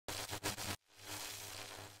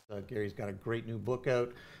Gary's got a great new book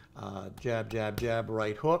out, Jab, Jab, Jab,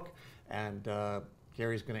 Right Hook, and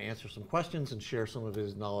Gary's going to answer some questions and share some of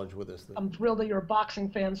his knowledge with us. I'm thrilled that you're a boxing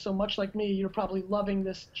fan, so much like me, you're probably loving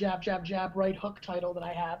this Jab, Jab, Jab, Right Hook title that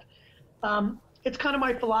I have. It's kind of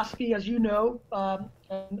my philosophy, as you know,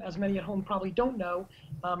 and as many at home probably don't know.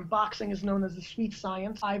 Boxing is known as the sweet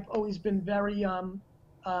science. I've always been very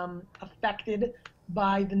affected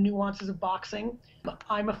by the nuances of boxing.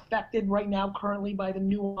 I'm affected right now currently by the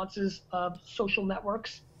nuances of social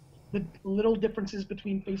networks, the little differences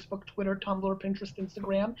between Facebook, Twitter, Tumblr, Pinterest,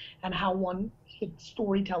 Instagram, and how one should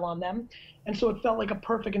storytell on them. And so it felt like a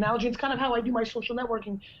perfect analogy. It's kind of how I do my social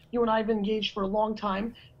networking. You and I have engaged for a long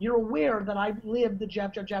time. You're aware that I've lived the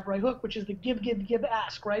Jab, Jab, Jab, Right Hook, which is the give, give, give,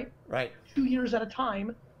 ask, right? Right. 2 years at a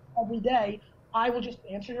time, every day. I will just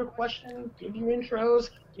answer your question, give you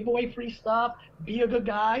intros, give away free stuff, be a good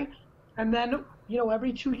guy. And then, you know,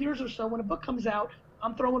 every 2 years or so when a book comes out,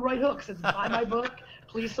 I'm throwing right hooks. It's buy my book,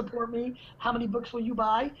 please support me. How many books will you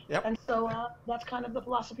buy? Yep. And so that's kind of the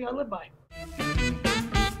philosophy I live by.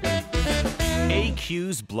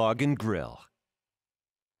 AQ's Blog and Grill.